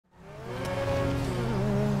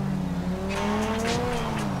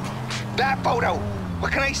photo.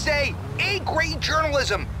 What can I say? A-grade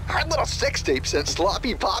journalism. Our little sex tape sent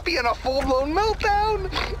Sloppy Poppy on a full-blown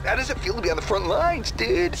meltdown. How does it feel to be on the front lines,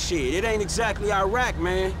 dude? Shit, it ain't exactly Iraq,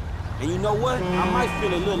 man. And you know what? I might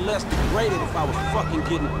feel a little less degraded if I was fucking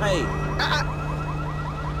getting paid.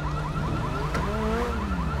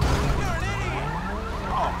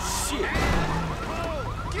 Oh, shit.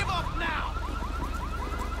 Give up now!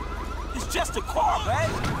 It's just a car, babe.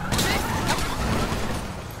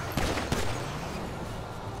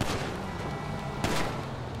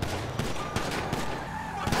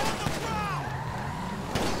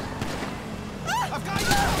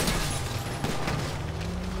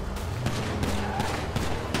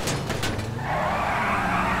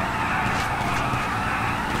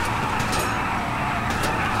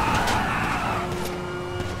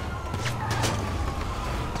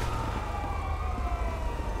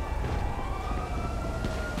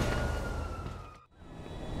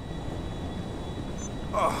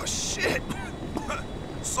 Oh, shit!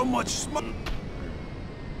 So much smoke!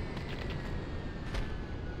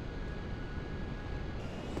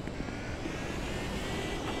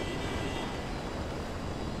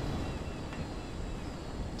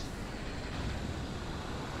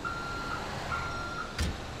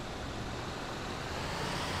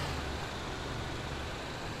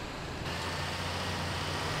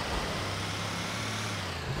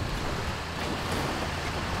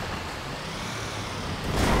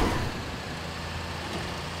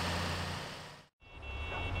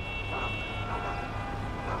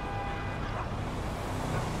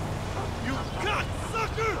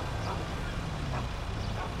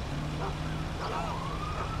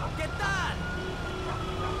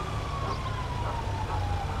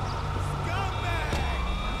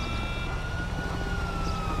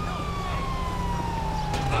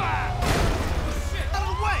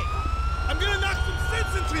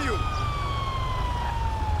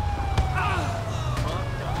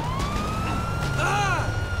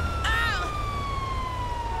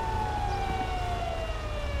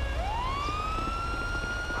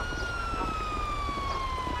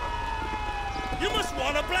 You must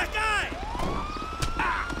want a black eye!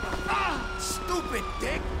 Stupid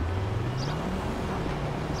dick!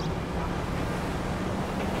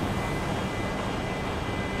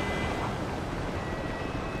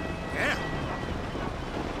 Damn!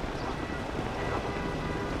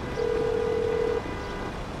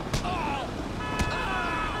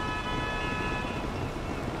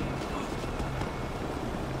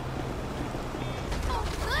 Oh,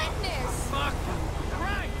 goodness! Fuck!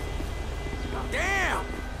 Christ! Damn!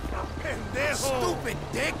 Stupid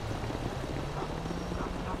dick!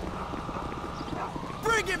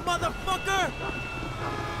 Bring it, motherfucker!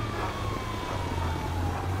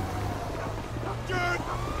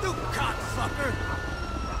 You cocksucker!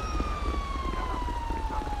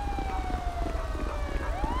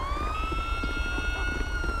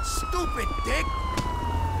 Stupid dick!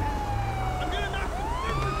 I'm gonna knock some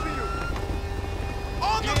sense into you!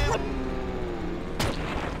 On the ground!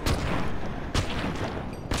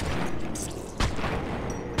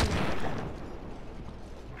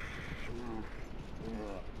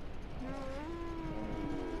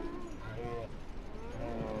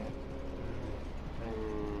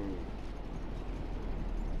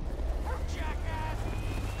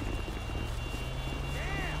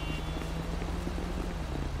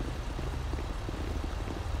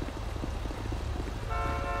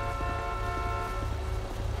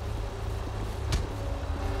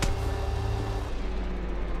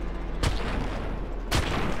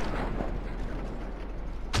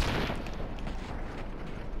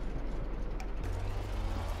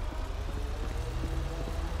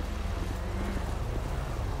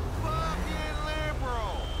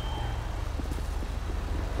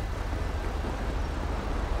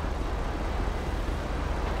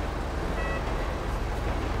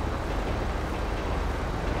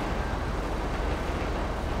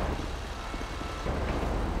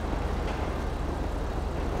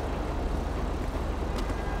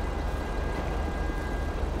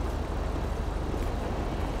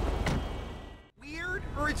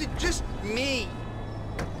 Or is it just me?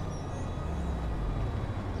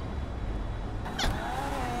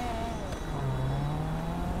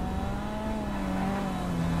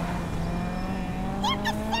 What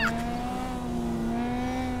the fuck?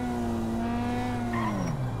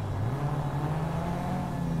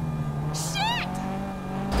 Shit!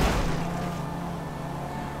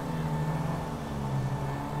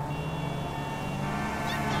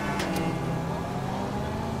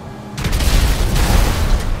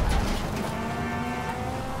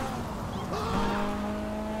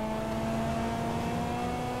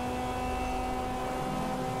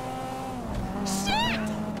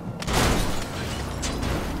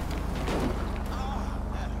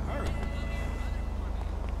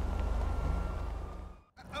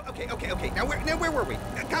 Okay. Now where were we?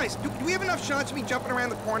 Guys, do we have enough shots of me jumping around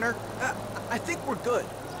the corner? I think we're good.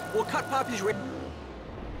 We'll cut Poppy's rate.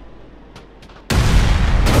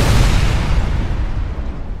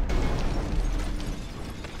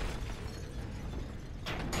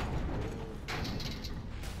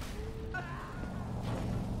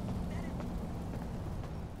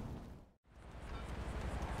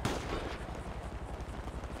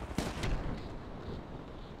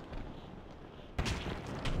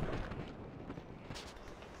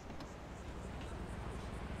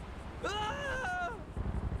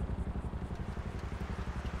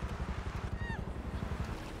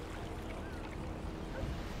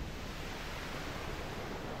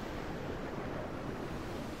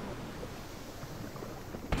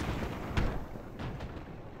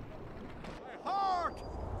 Hard!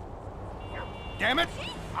 Damn it!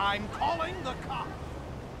 I'm calling the cops!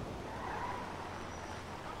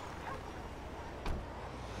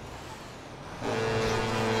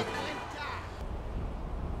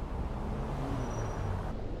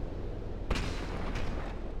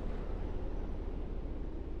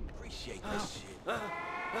 Appreciate this shit.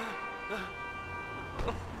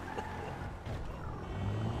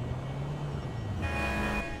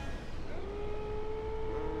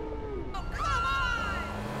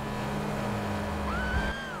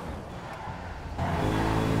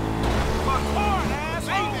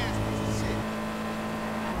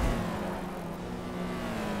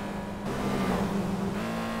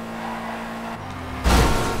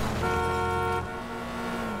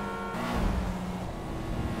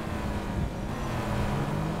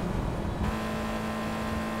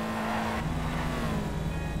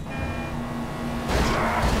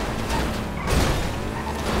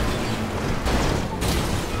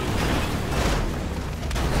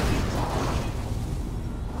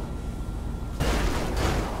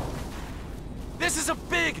 This is a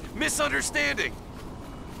big misunderstanding!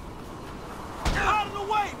 Out of the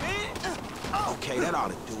way, man! Okay, that ought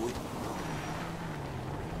to do it.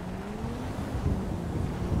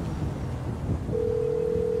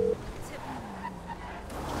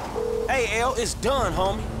 Hey, L, it's done,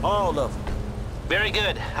 homie. All of them. Very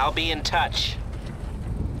good. I'll be in touch.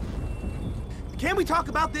 Can't we talk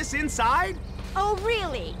about this inside? Oh,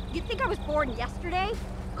 really? You think I was born yesterday?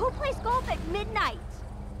 Who plays golf at midnight?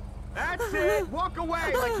 That's it! Walk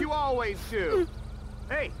away like you always do!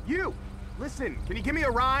 Hey, you! Listen, can you give me a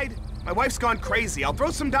ride? My wife's gone crazy. I'll throw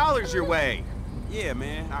some dollars your way. Yeah,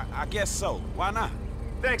 man, I guess so. Why not?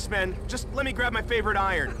 Thanks, man. Just let me grab my favorite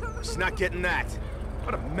iron. Just not getting that.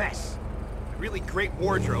 What a mess. A really great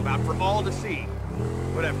wardrobe out for all to see.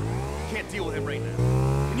 Whatever. Can't deal with it right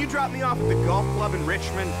now. Can you drop me off at the golf club in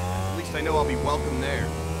Richmond? At least I know I'll be welcome there.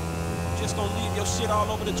 Just gonna leave your shit all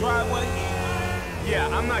over the driveway? Yeah,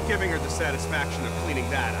 I'm not giving her the satisfaction of cleaning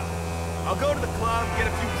that up. I'll go to the club, get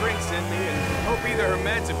a few drinks in me, and hope either her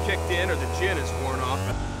meds have kicked in or the gin has worn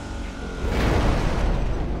off.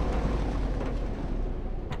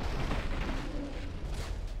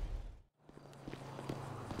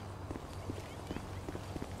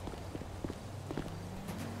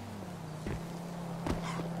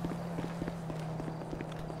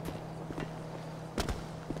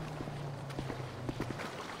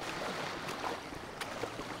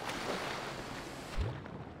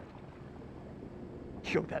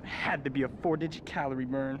 Yo, that had to be a 4-digit calorie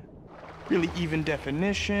burn. Really even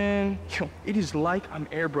definition. Yo, it is like I'm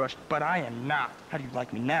airbrushed, but I am not. How do you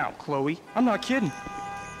like me now, Chloe? I'm not kidding.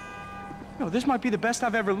 Yo, this might be the best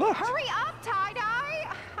I've ever looked. Hurry up,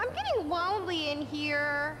 Tie-Dye! I'm getting lonely in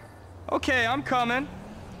here. Okay, I'm coming.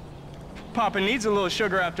 Papa needs a little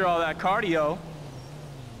sugar after all that cardio.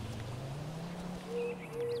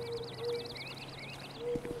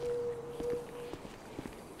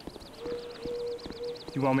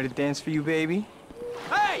 You want me to dance for you, baby?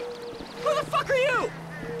 Hey! Who the fuck are you?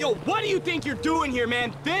 Yo, what do you think you're doing here,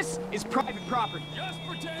 man? This is private property. Just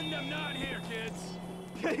pretend I'm not here,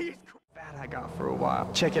 kids. Fat I got for a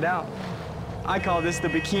while. Check it out. I call this the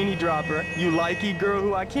bikini dropper. You likey girl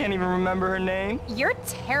who I can't even remember her name? You're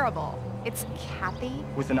terrible. It's Kathy.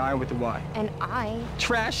 With an I or with a Y? And I.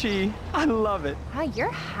 Trashy. I love it. Wow,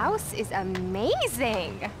 your house is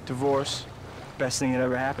amazing. Divorce. Best thing that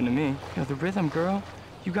ever happened to me. Yo, the rhythm, girl.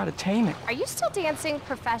 You gotta tame it. Are you still dancing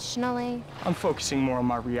professionally? I'm focusing more on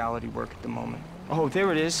my reality work at the moment. Oh,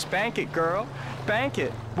 there it is. Spank it, girl. Spank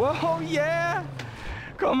it. Whoa, yeah.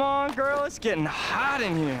 Come on, girl. It's getting hot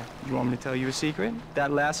in here. You want me to tell you a secret?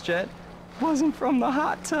 That last jet wasn't from the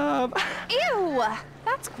hot tub. Ew!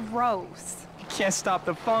 That's gross. You can't stop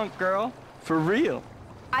the funk, girl. For real.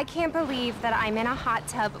 I can't believe that I'm in a hot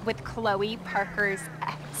tub with Chloe Parker's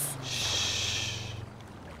ex. Shh.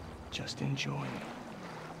 Just enjoy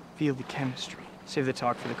it. Feel the chemistry. Save the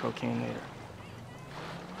talk for the cocaine later.